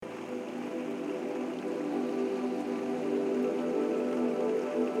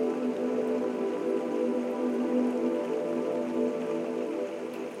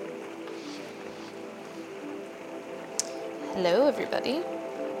Hello, everybody.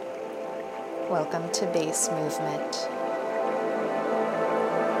 Welcome to Bass Movement.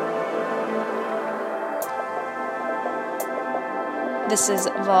 This is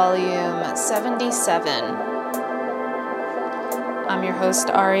volume 77. I'm your host,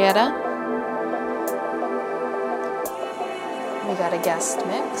 Arietta. We got a guest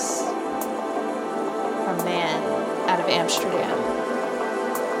mix from Man out of Amsterdam.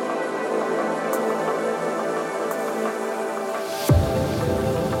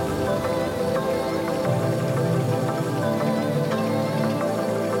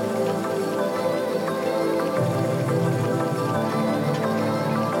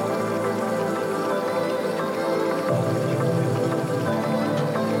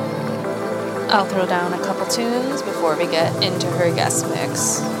 I'll throw down a couple tunes before we get into her guest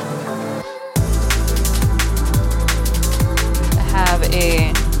mix. I have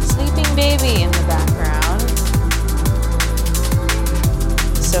a sleeping baby in the background,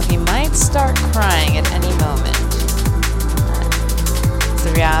 so he might start crying at any moment. It's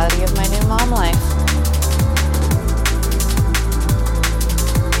the reality of my new mom life.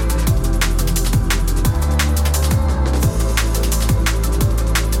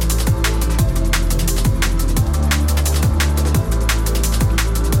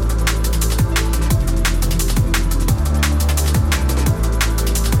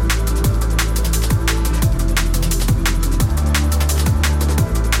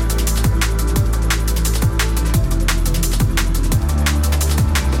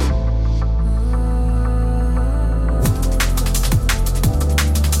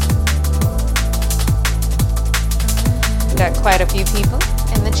 Quite a few people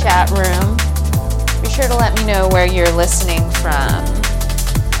in the chat room. Be sure to let me know where you're listening from.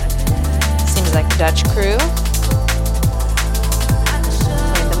 Seems like the Dutch crew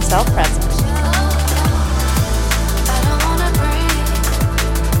made themselves present.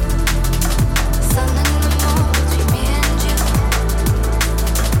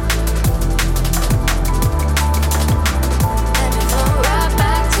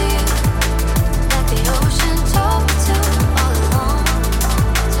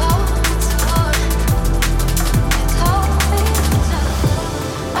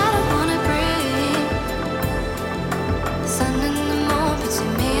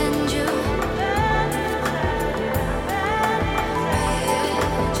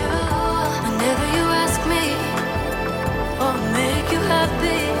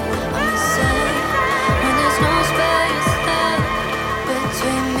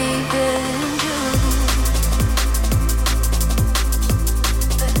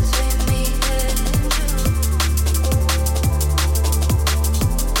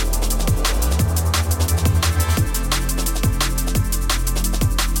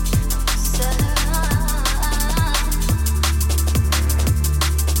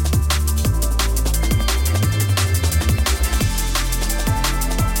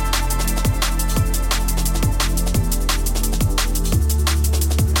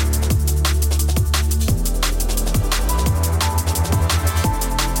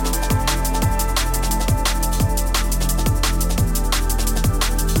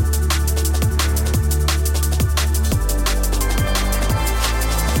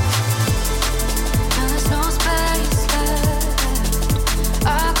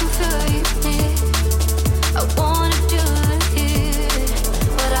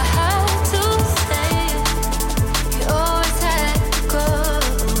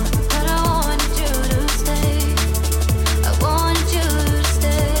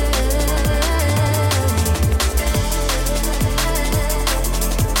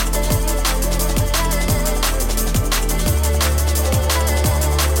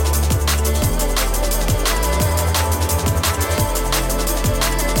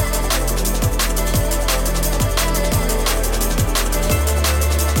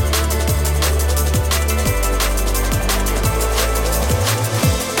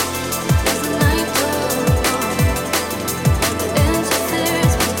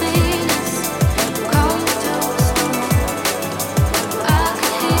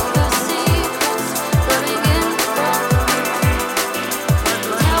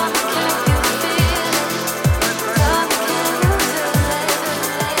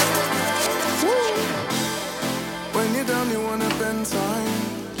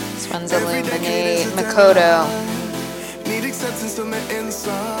 Makoto.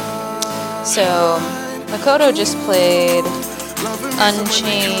 So, Makoto just played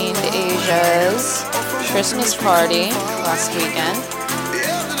Unchained Asia's Christmas Party last weekend.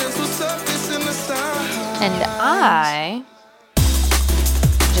 And I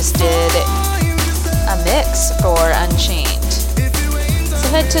just did a mix for Unchained.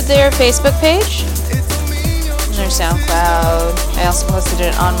 head to their Facebook page and their SoundCloud. I also posted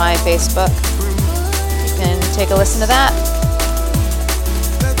it on my Facebook. You can take a listen to that.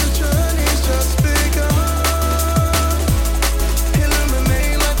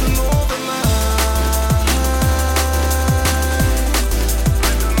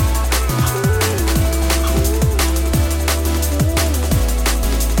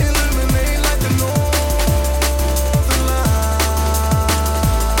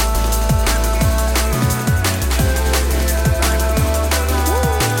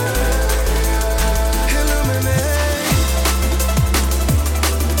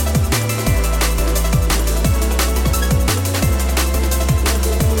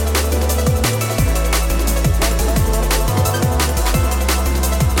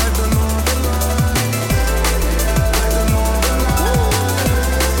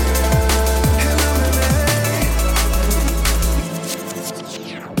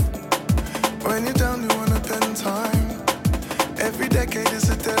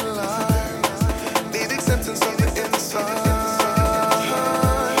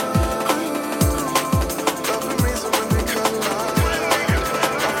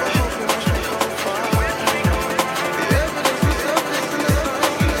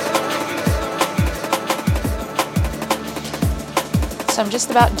 I'm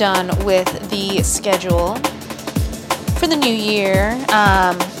just about done with the schedule for the new year,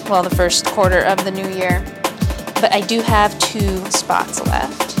 the first quarter of the new year, but I do have 2 spots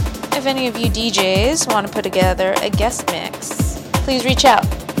left. If any of you DJs want to put together a guest mix, please reach out.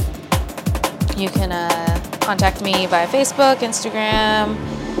 You can contact me via Facebook, Instagram,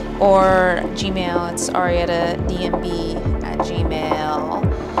 or Gmail. It's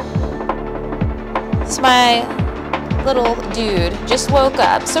ariettadmb@gmail. It's my little dude just woke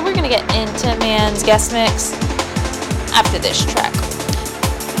up, so we're gonna get into Man's guest mix after this track.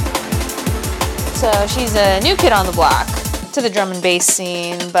 So she's a new kid on the block to the drum and bass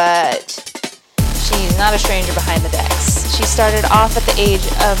scene, but she's not a stranger behind the decks. She started off at the age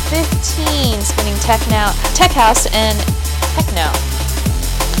of 15 spinning tech house and techno.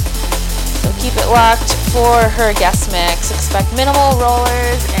 So keep it locked for her guest mix. Expect minimal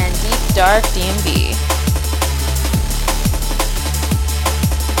rollers and deep dark D&B.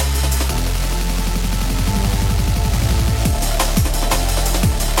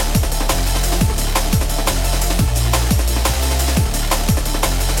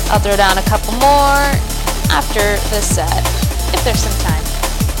 I'll throw down a couple more after the set, if there's some time.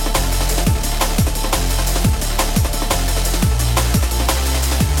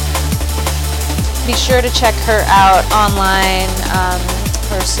 Be sure to check her out online,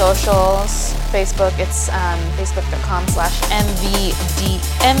 her socials. Facebook, it's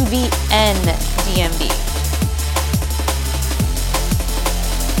facebook.com/MVNDMB.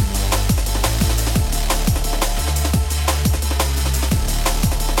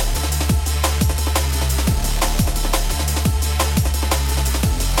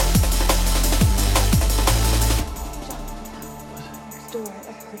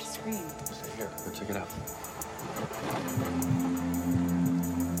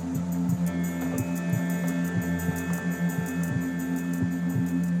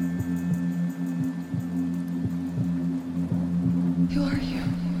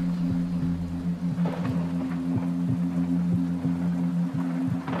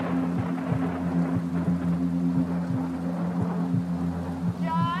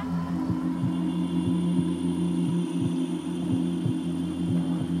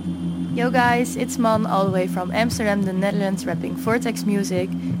 Yo guys, it's Mon all the way from Amsterdam, the Netherlands, rapping Vortex Music,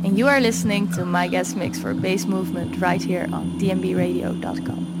 and you are listening to my guest mix for Bass Movement right here on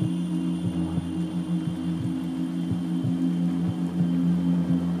dmbradio.com.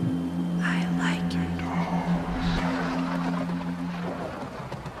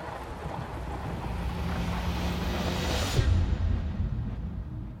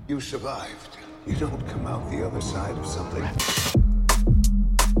 You survived. You don't come out the other side of something.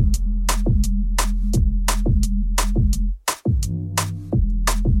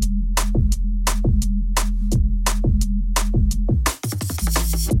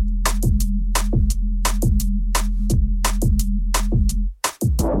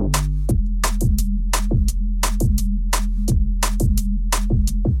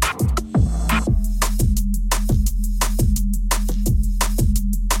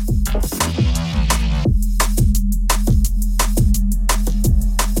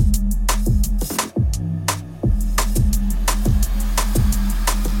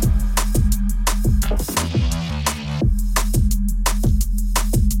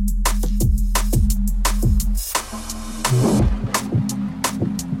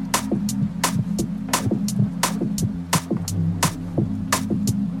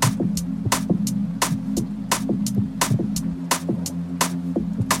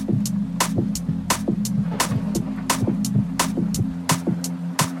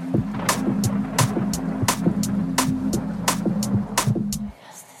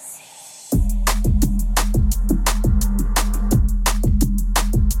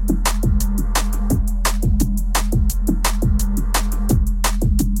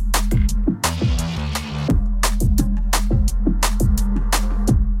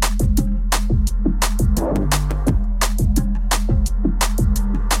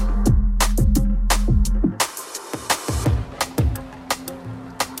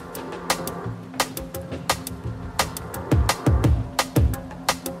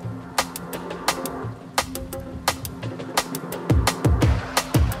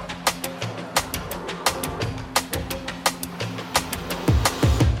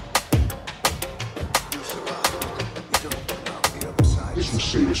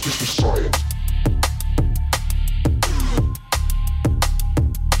 serious, this was science.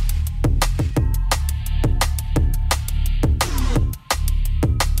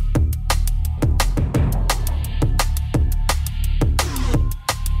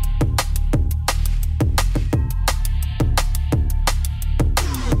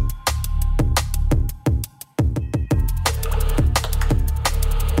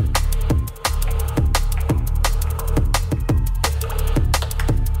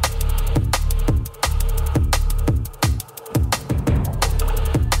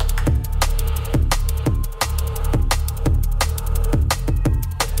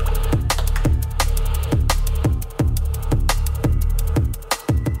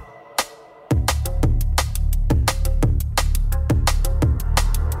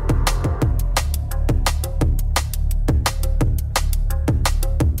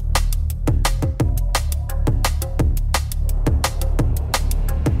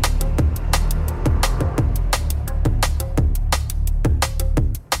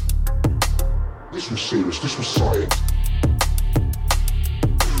 This was science.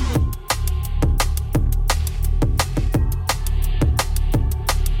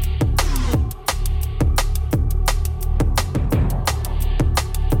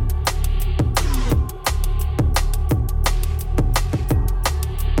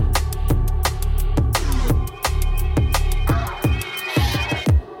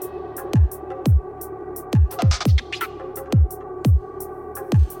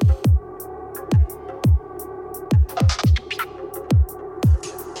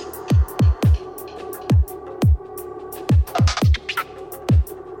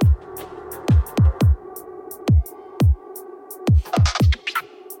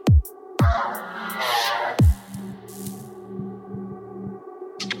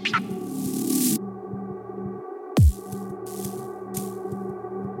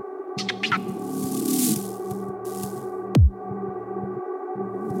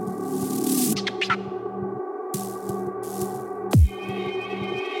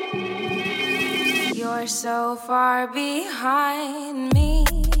 You're so far behind me.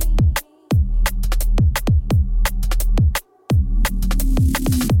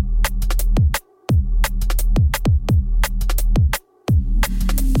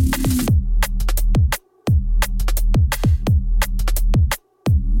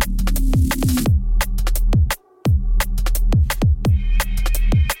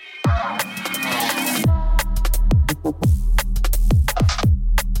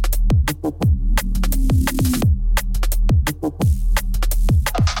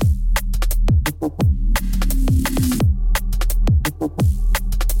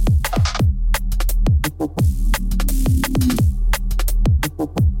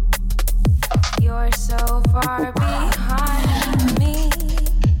 You're so far behind me.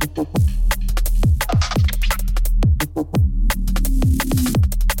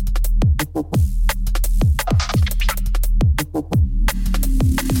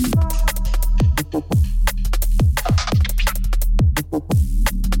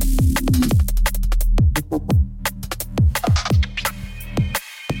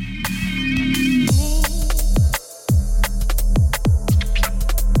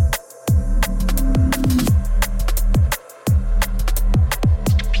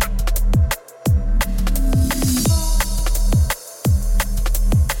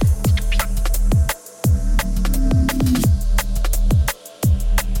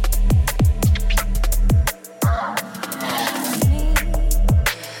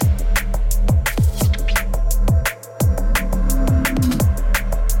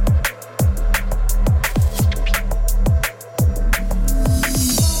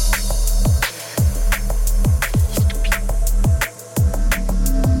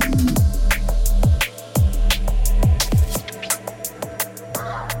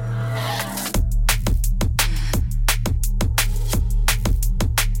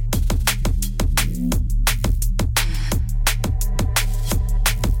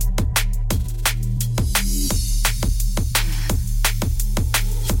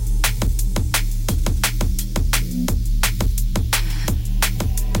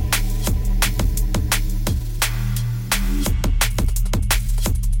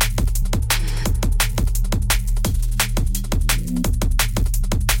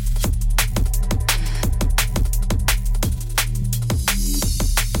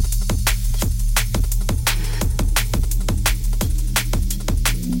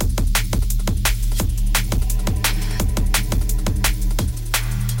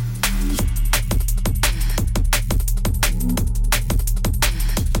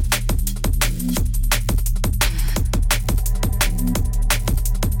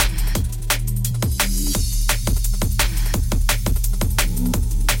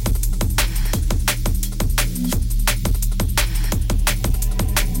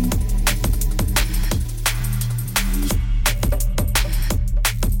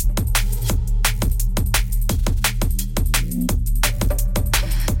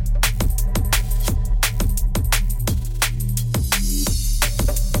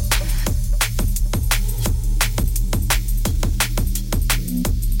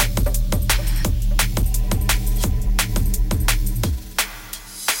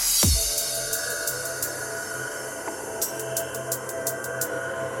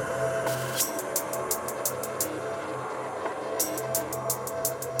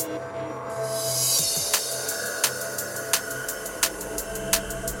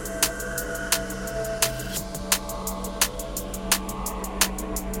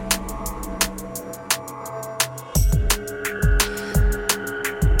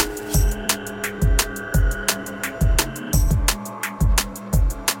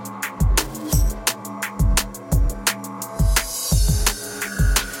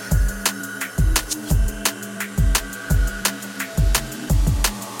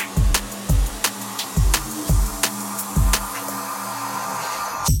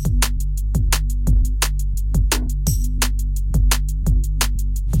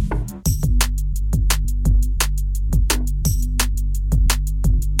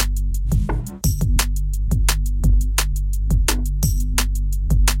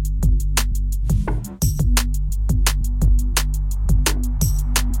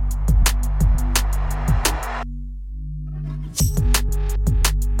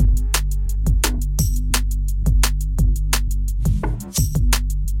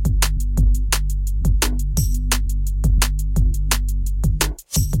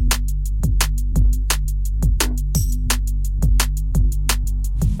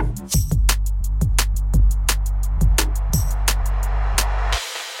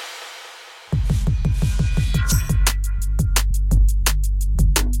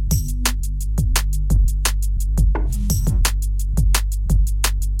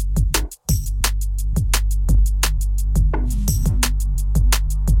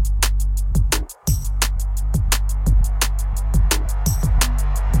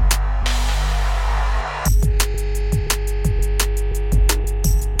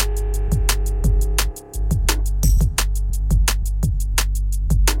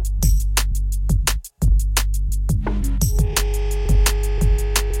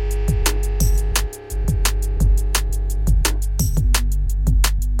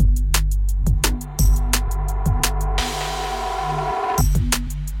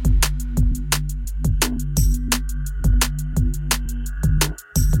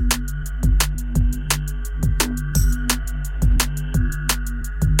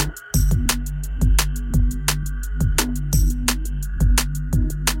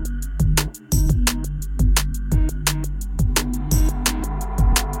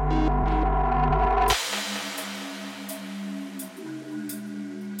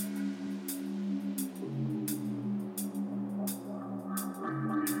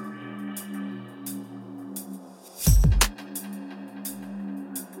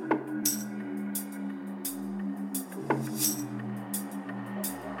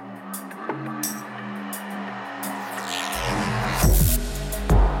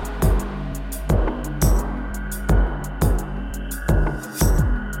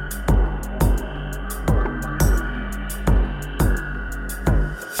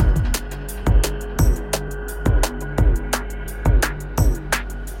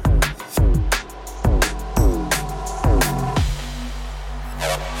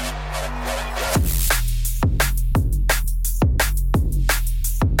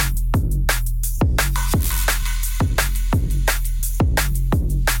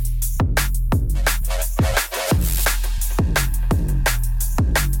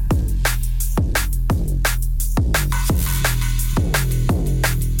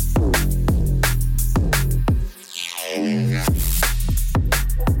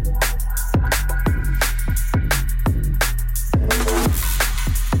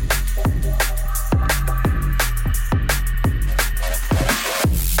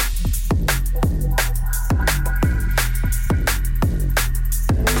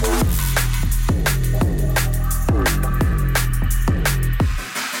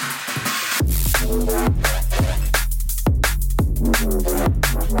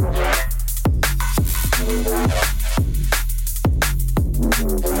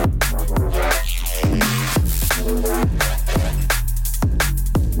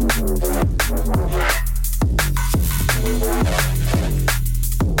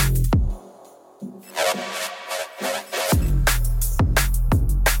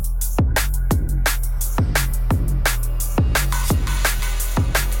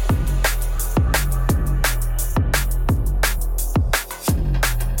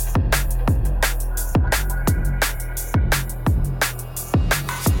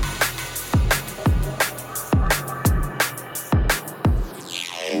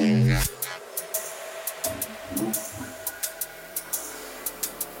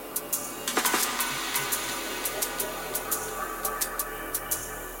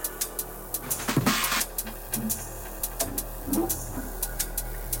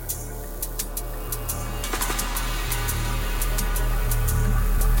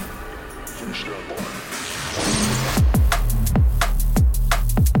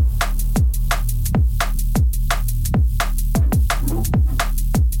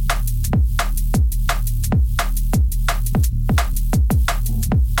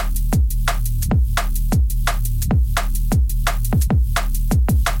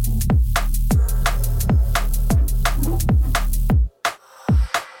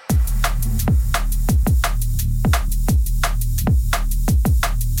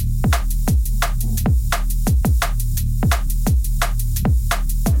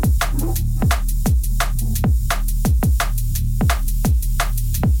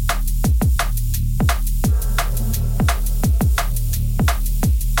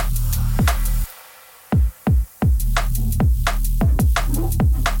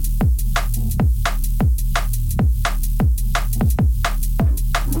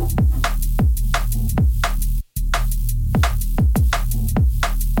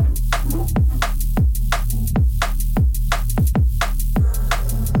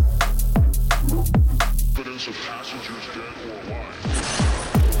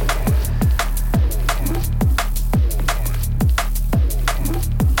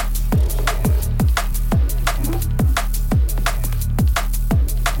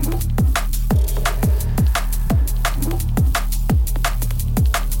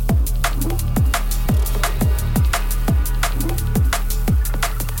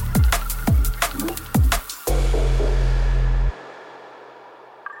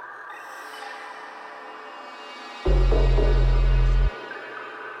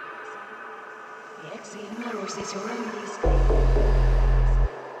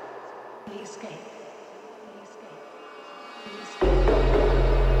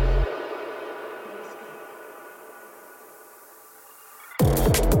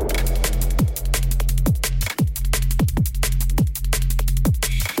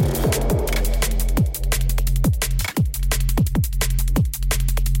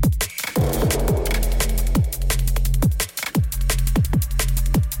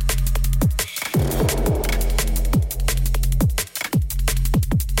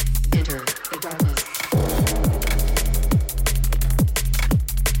 Enter the darkness.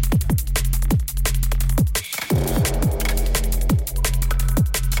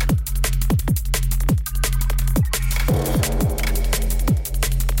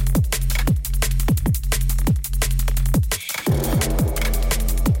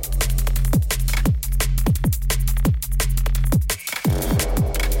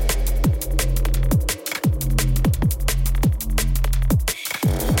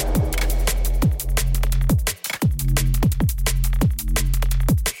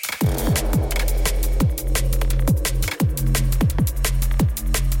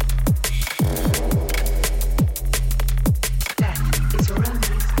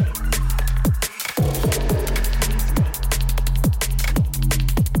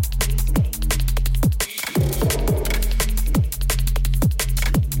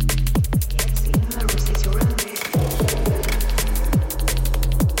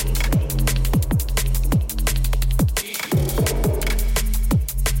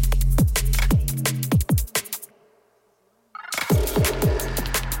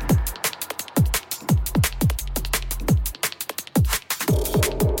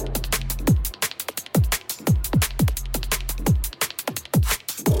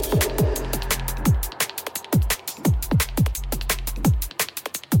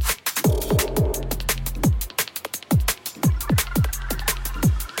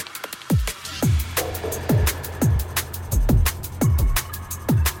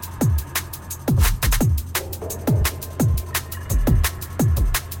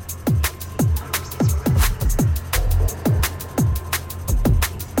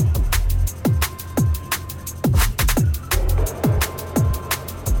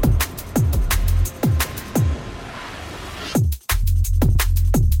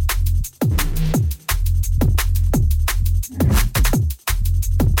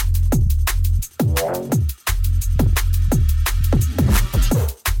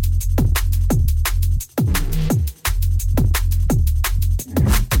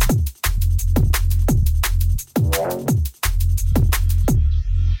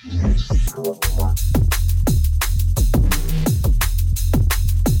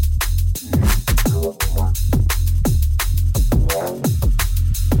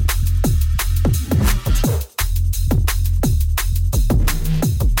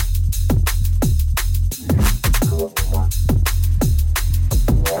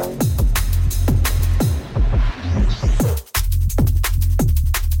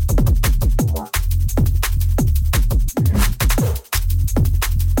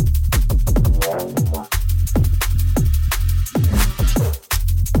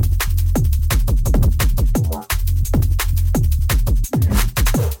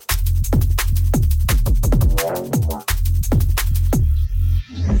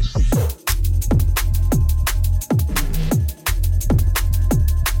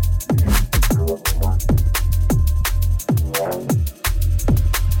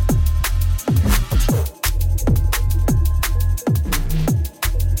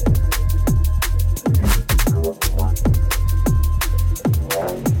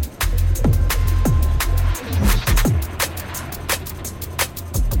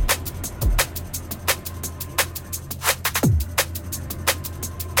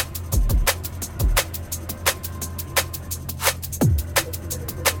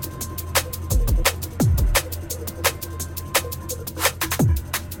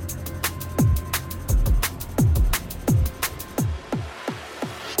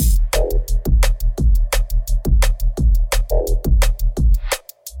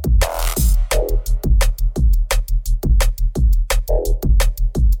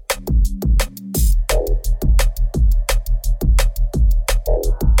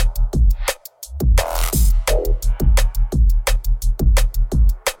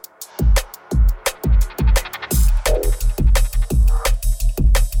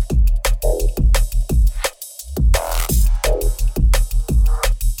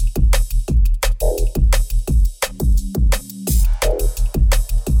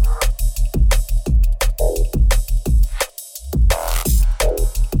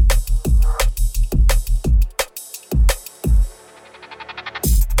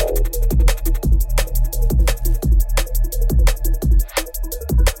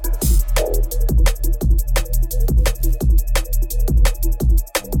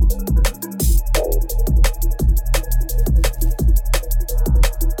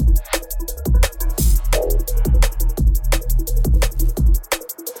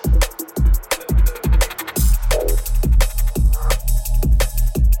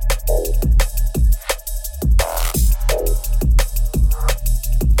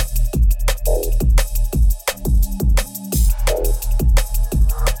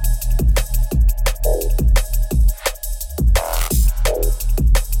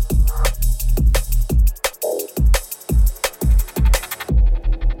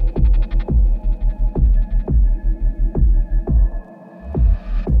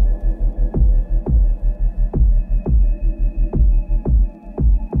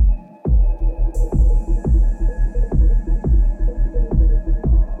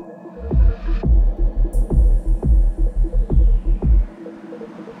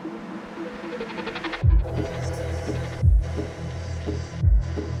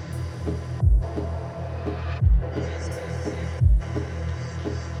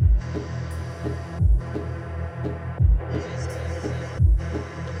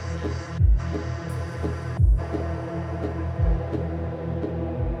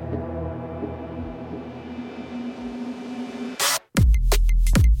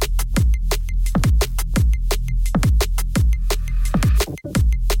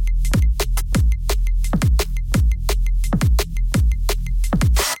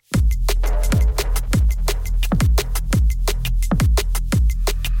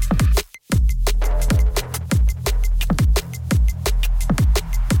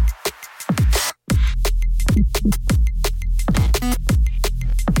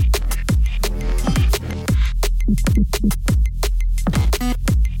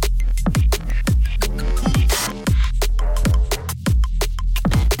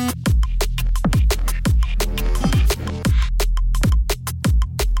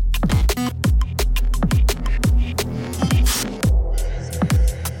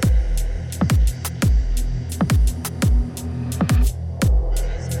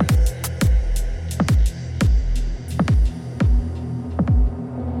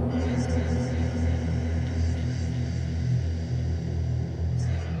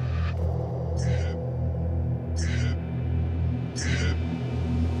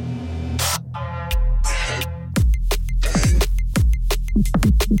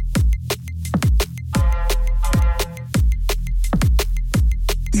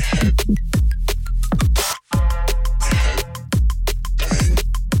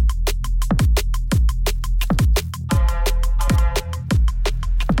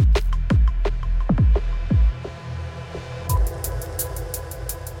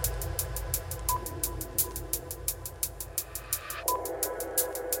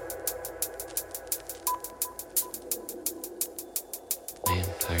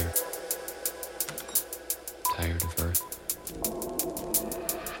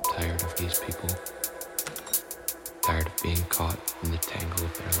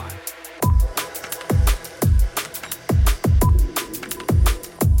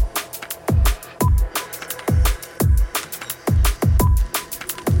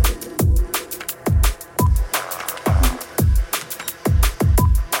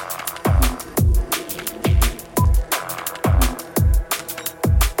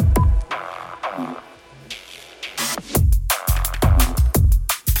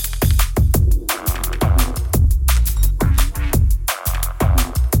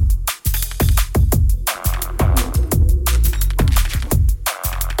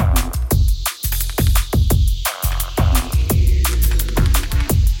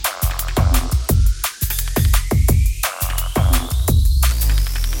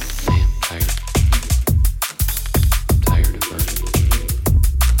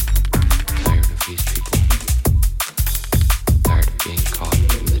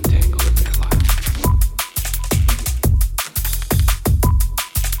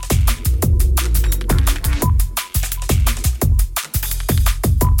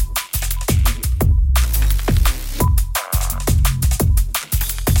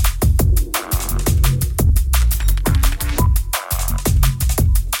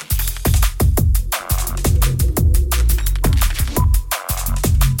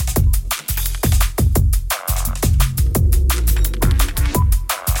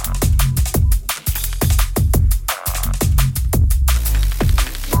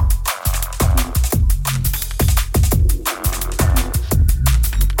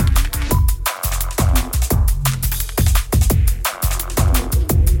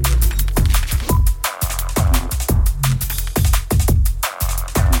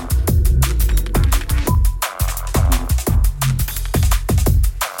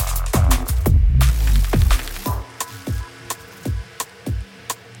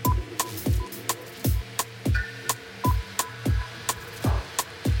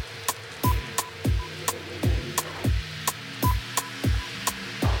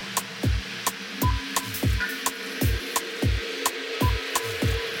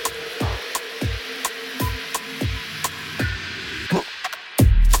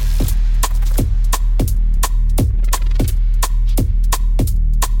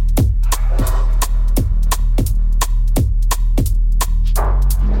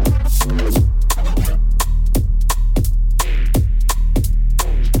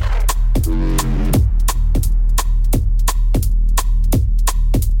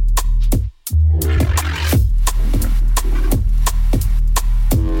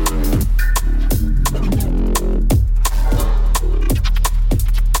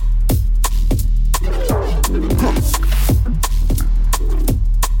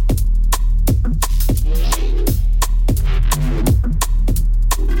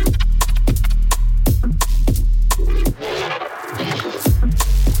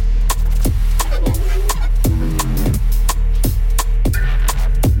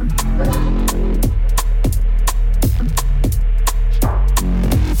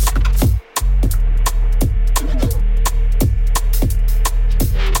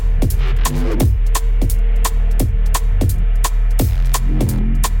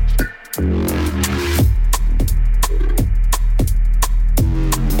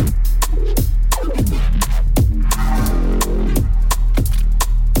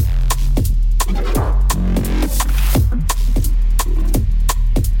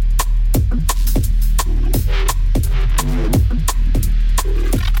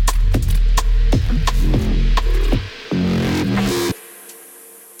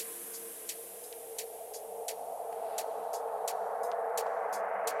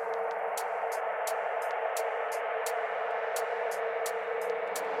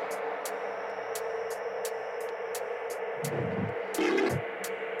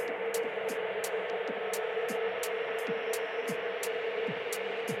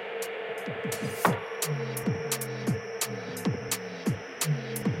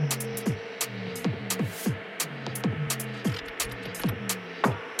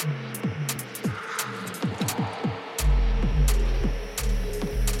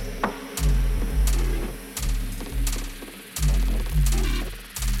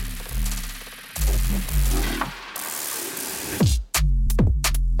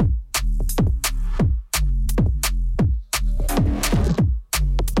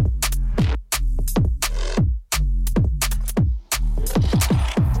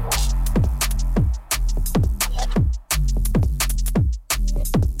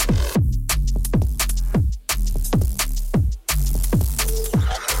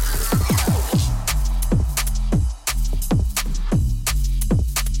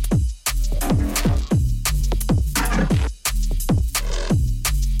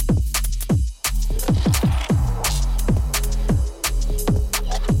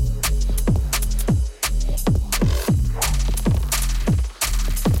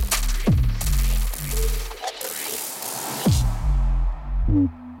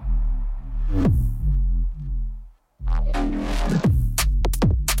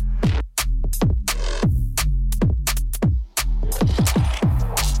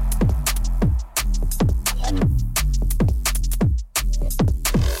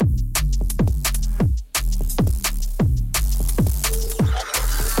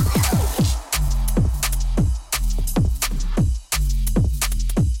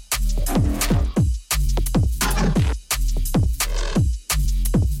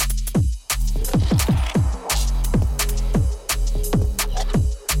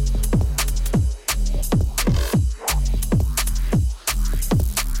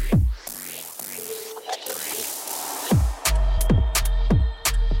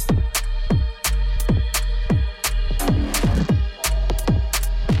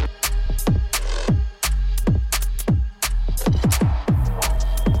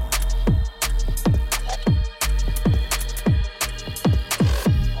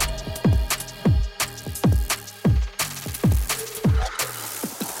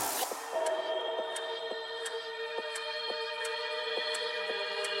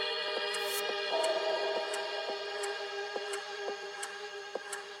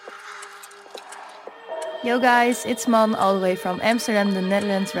 Yo guys, it's Man all the way from Amsterdam, the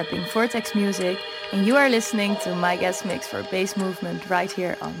Netherlands, rapping Vortex Music, and you are listening to my guest mix for Bass Movement right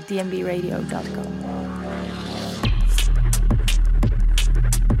here on dmbradio.com.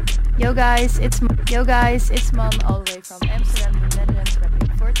 Yo guys, it's Man all the way from Amsterdam, the Netherlands, rapping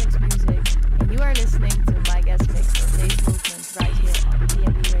Vortex Music, and you are listening to my guest mix for Bass Movement right here on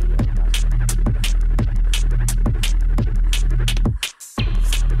dmbradio.com.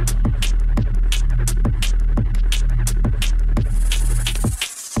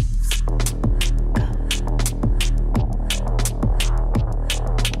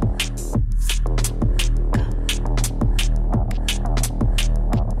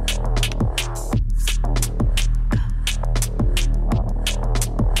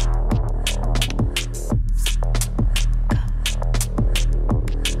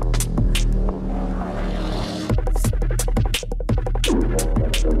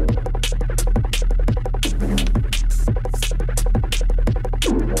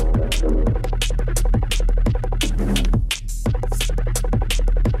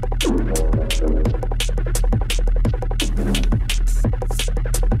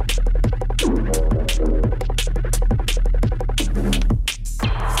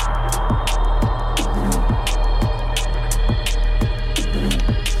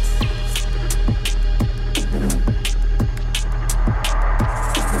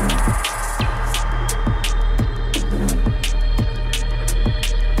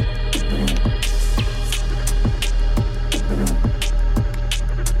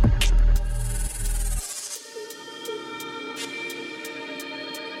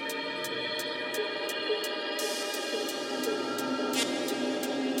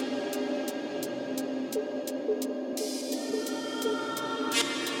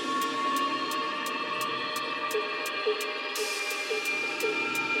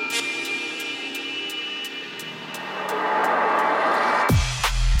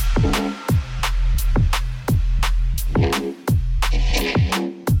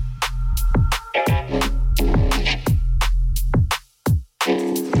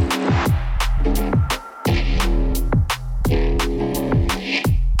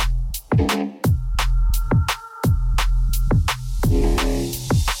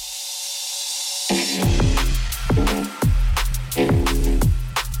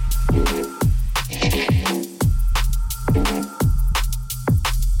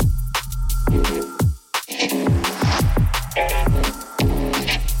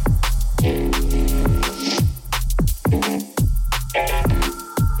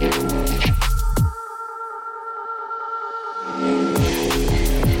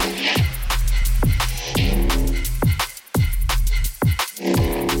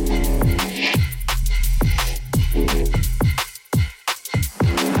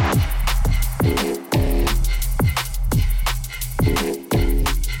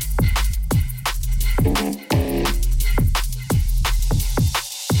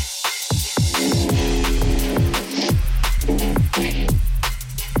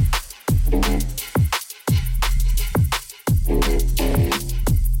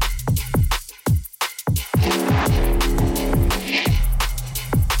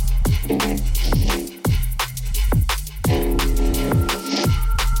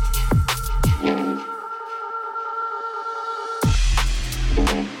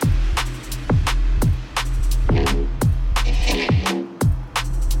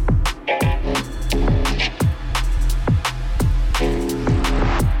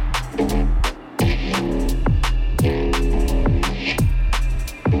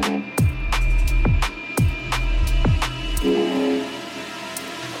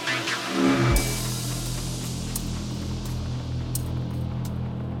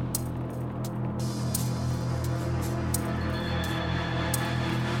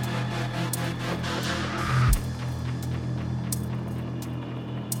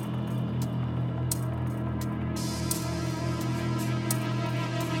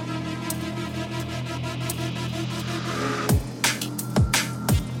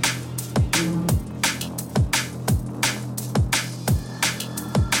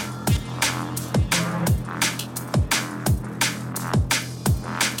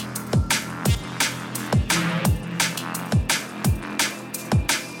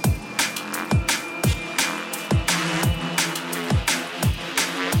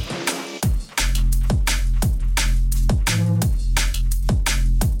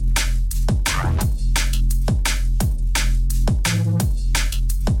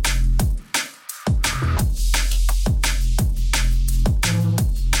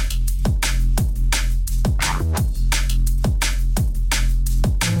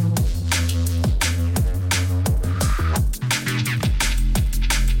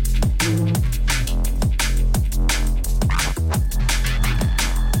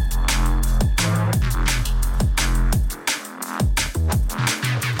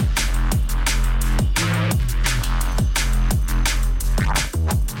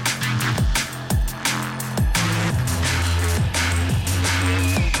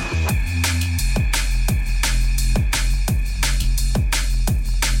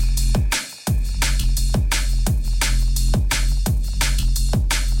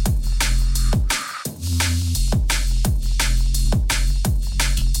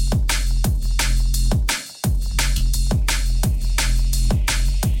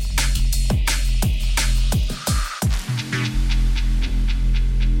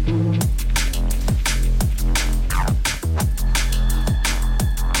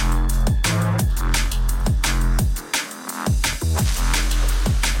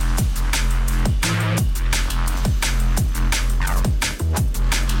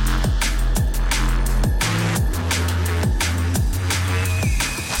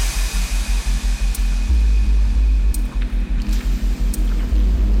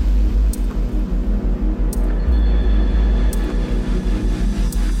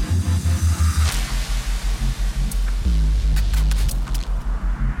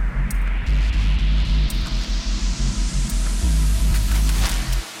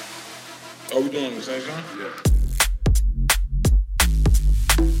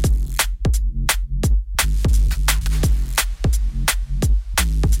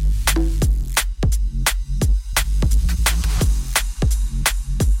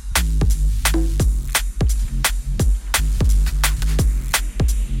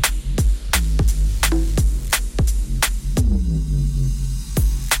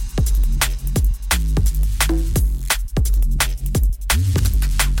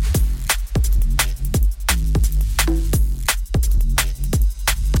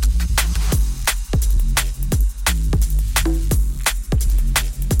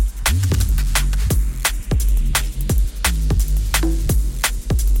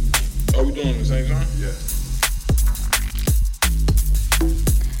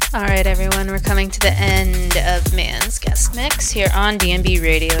 Alright everyone, we're coming to the end of Man's Guest Mix here on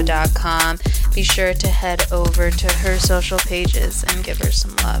dmbradio.com. Be sure to head over to her social pages and give her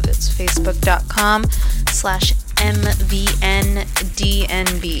some love. It's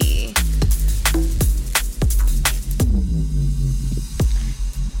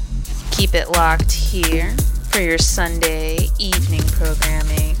Keep it locked here for your Sunday evening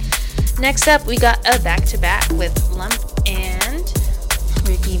programming. Next up, we got a back-to-back with Lump and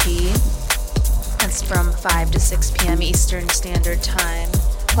Ricky V. That's from 5 to 6 p.m. Eastern Standard Time.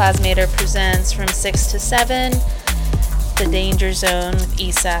 Plasmator presents from 6 to 7. The Danger Zone with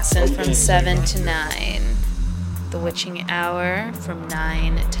Assassin from 7 to 9. The Witching Hour from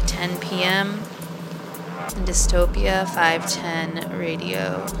 9 to 10 p.m. And Dystopia 510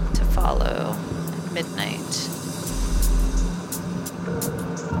 Radio to follow at midnight.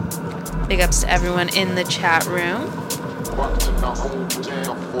 Big ups to everyone in the chat room.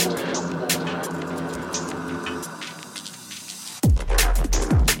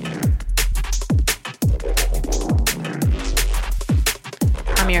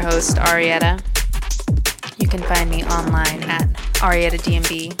 I'm your host, Arietta. You can find me online at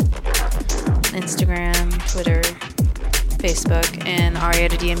AriettaDMB, Instagram, Twitter, Facebook, and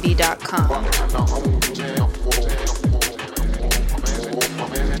AriettaDMB.com.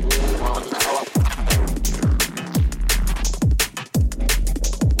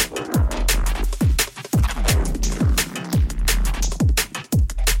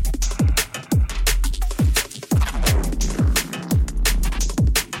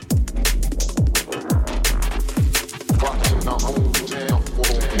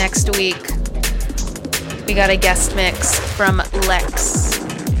 Next week, we got a guest mix from Lex,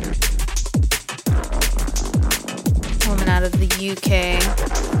 woman out of the UK,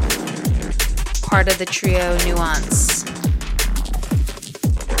 part of the trio Nuance.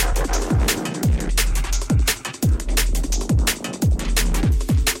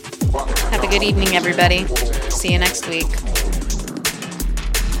 Have a good evening, everybody. See you next week.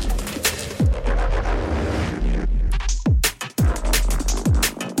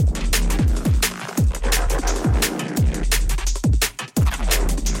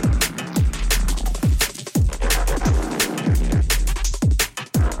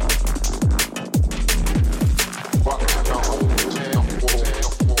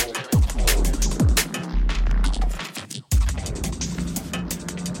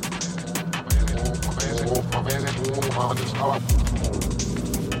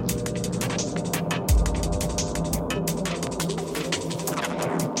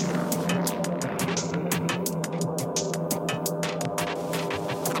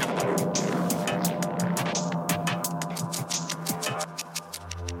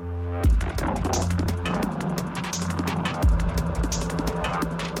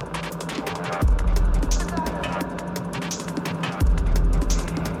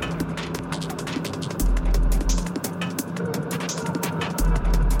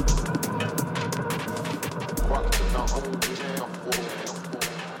 Rock to the whole damn floor.